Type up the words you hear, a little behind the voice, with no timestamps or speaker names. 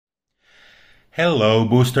Hello,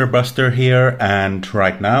 Booster Buster here, and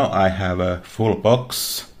right now I have a full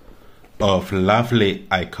box of lovely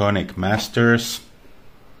iconic masters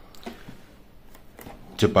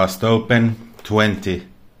to bust open.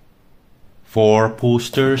 24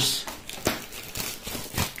 boosters,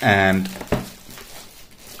 and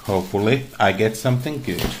hopefully I get something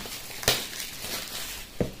good.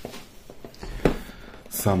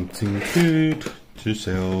 Something good to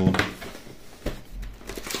sell.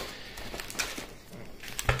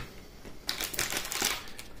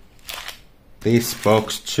 This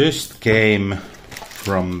box just came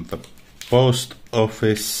from the post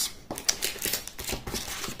office,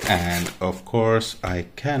 and of course I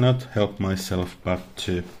cannot help myself but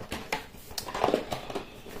to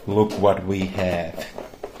look what we have.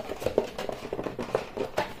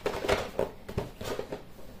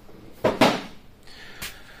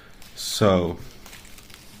 So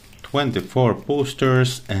 24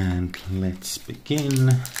 boosters, and let's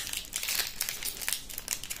begin.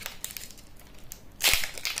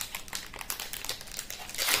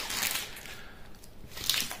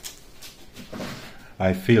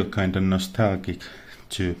 I feel kind of nostalgic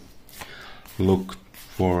to look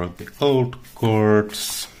for the old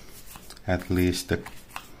cards. At least the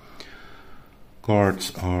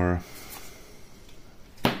cards are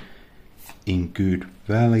in good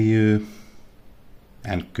value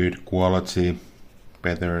and good quality,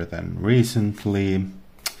 better than recently.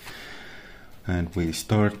 And we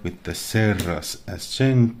start with the Serra's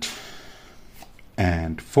Ascent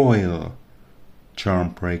and foil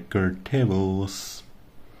Charmbreaker Devils.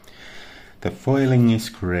 The foiling is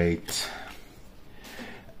great,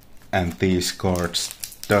 and these cards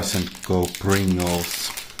doesn't go Pringles,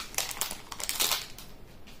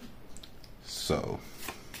 so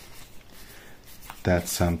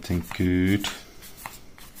that's something good.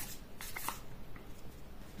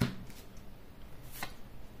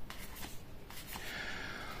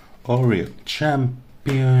 Oreo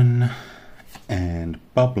Champion and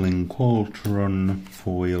Bubbling Cauldron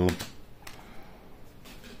foil.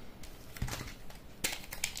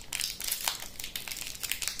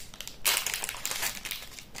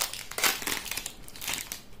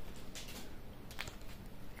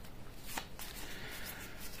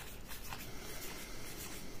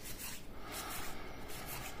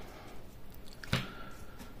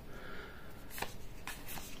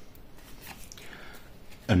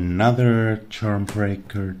 Another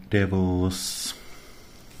Charmbreaker Devils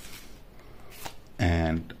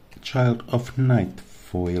and Child of Night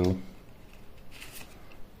foil.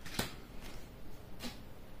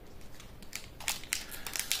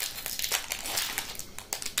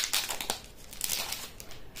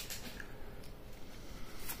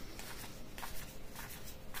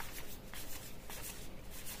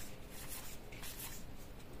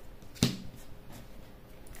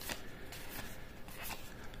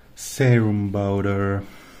 Serum Powder,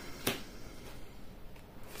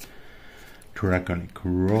 Draconic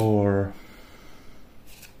Roar,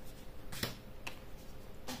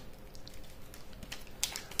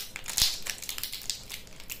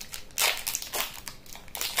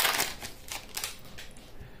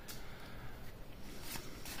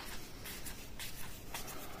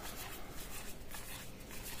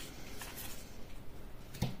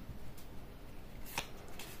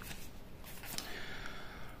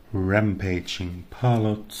 Rampaging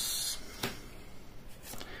Palots,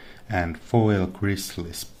 and foil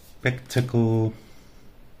Grizzly Spectacle.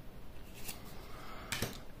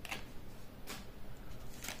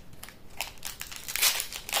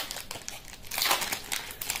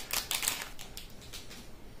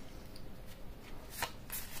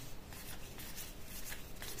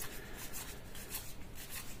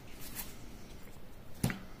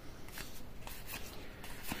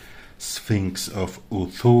 Sphinx of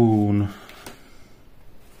Uthun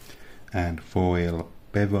and foil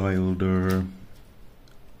Bewilder.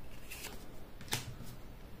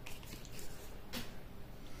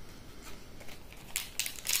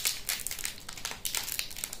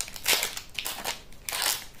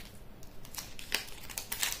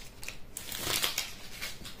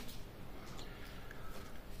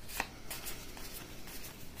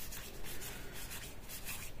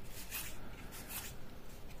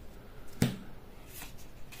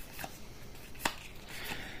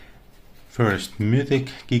 First Mythic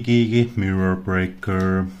Gigigi Mirror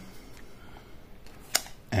Breaker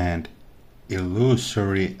and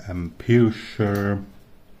Illusory Ampusher.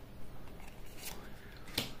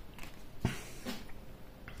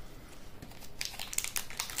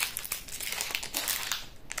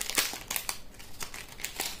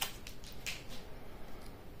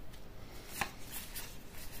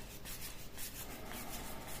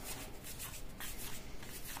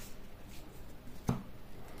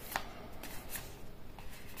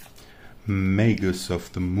 Magus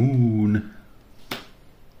of the Moon,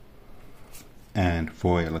 and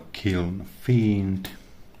foil Kiln Fiend.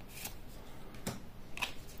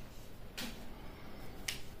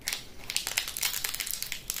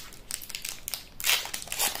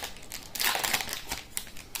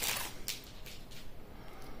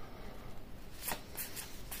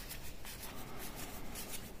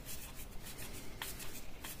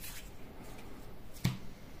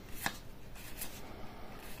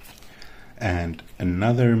 And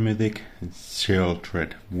another mythic,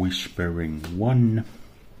 Sheoldred Whispering One.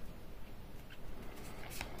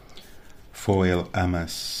 Foil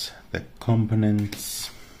Amass the Components.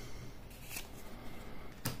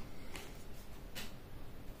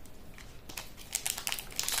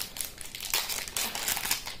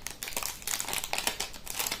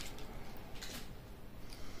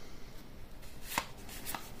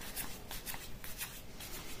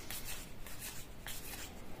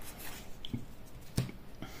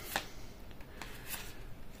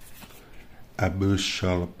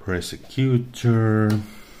 Abyssal Persecutor,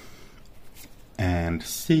 and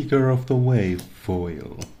Seeker of the Wave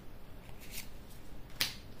foil.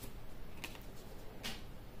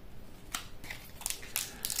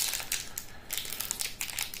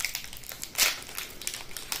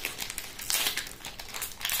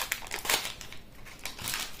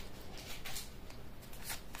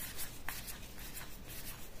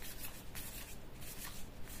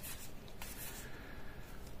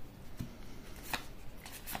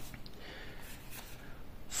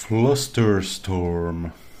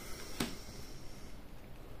 Flusterstorm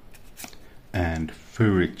and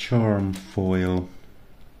Fury Charm foil.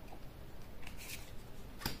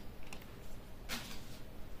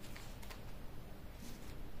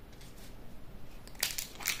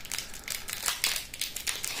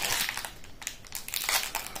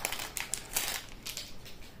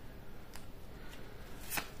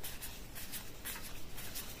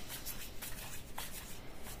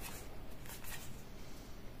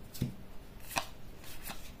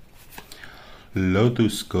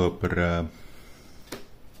 Lotus Cobra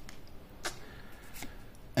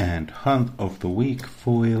and Hunt of the Week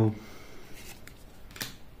foil.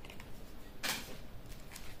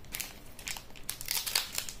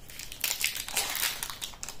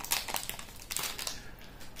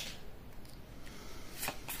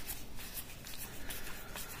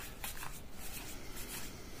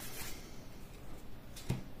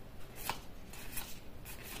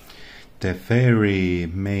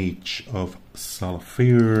 Teferi Mage of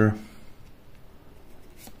Sulfur,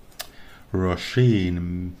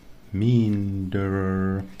 Roshin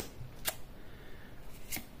Minderer,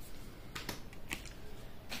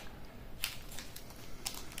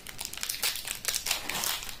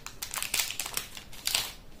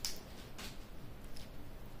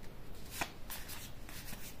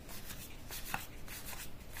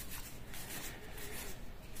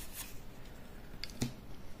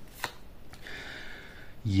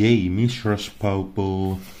 Yay Mishra's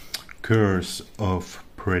Pauple, Curse of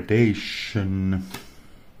Predation,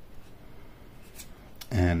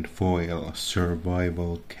 and foil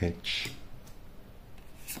Survival Catch.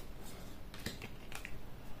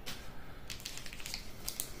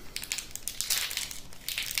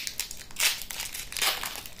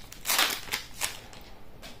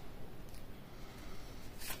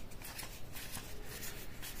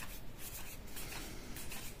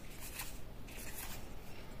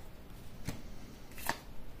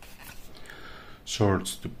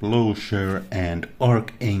 Swords to Plowshare and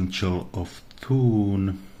Archangel of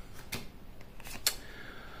Thune,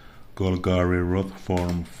 Golgari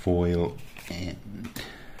Wrathform foil, and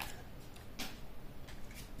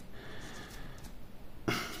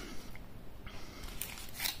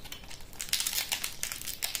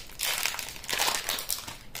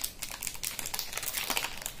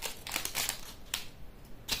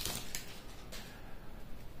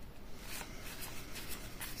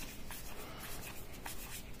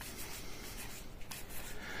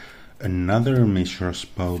another Mishra's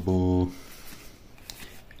Pauple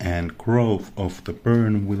and Growth of the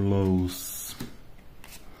Burn Willows,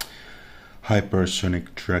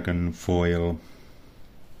 Hypersonic Dragon foil,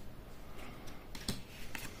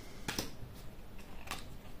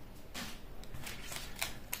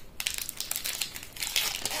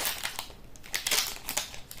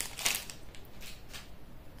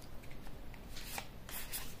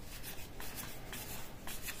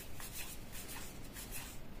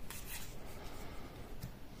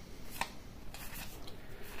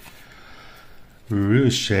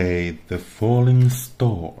 Ruche the Falling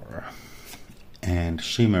Star and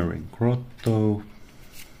Shimmering Grotto,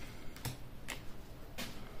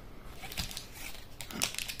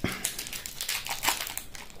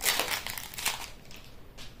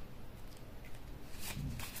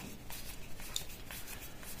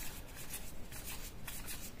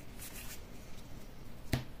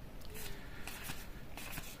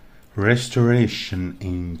 Restoration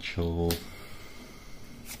Angel,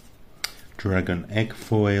 Dragon Egg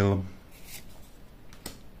Foil,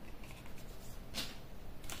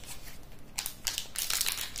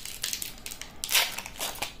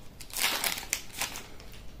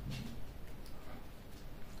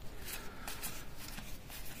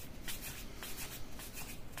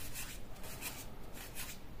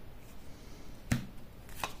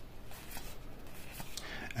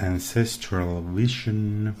 Ancestral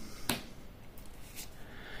Vision,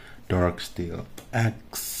 Darksteel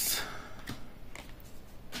Axe,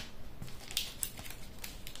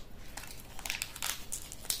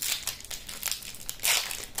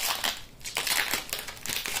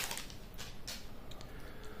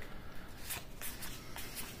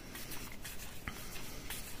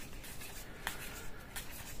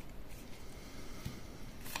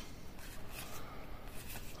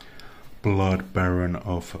 Blood Baron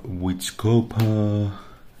of Witchkopa,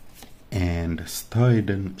 and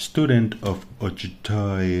Student of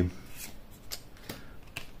Ojutai.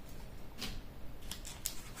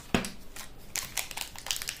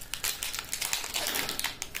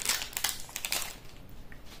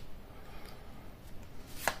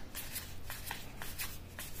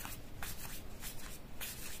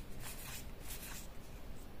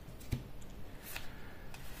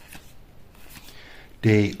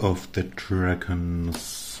 Day of the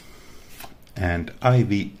Dragons, and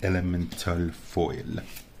Ivy Elemental Foil.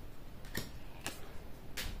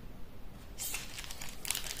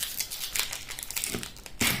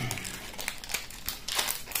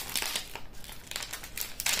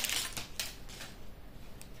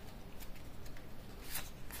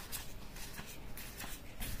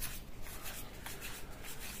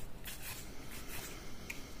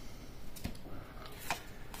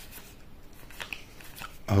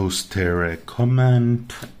 Austere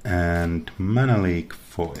Command and Mana Leak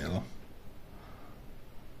Foil.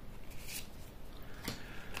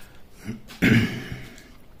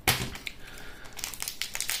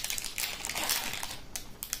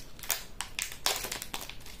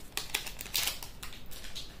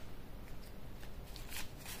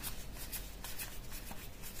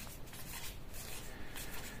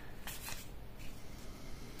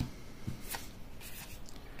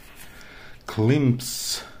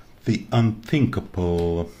 Glimpse the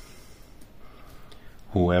Unthinkable.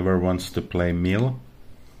 Whoever wants to play Mill.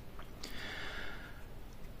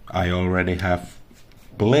 I already have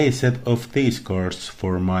playset of these cards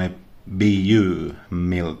for my BU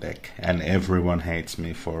Mill deck, and everyone hates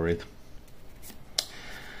me for it.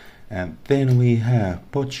 And then we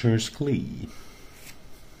have Butcher's Glee.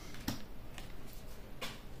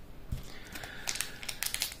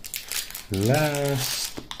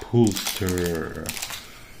 Last Poulter.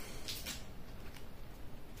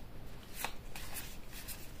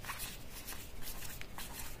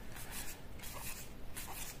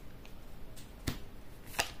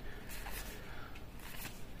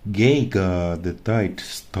 Geiga the Tide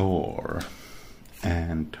Store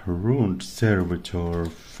and Ruined Servitor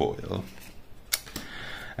Foil.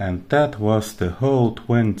 And that was the whole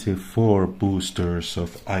 24 boosters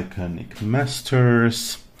of Iconic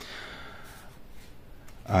Masters.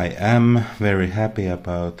 I am very happy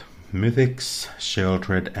about Mythics,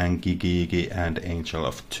 Sheldred and Gigi and Angel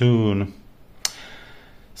of Toon.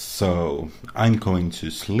 So I'm going to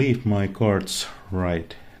sleeve my cards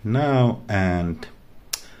right now and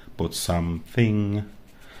put something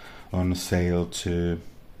on sale too.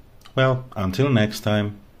 Well, until next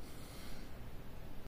time.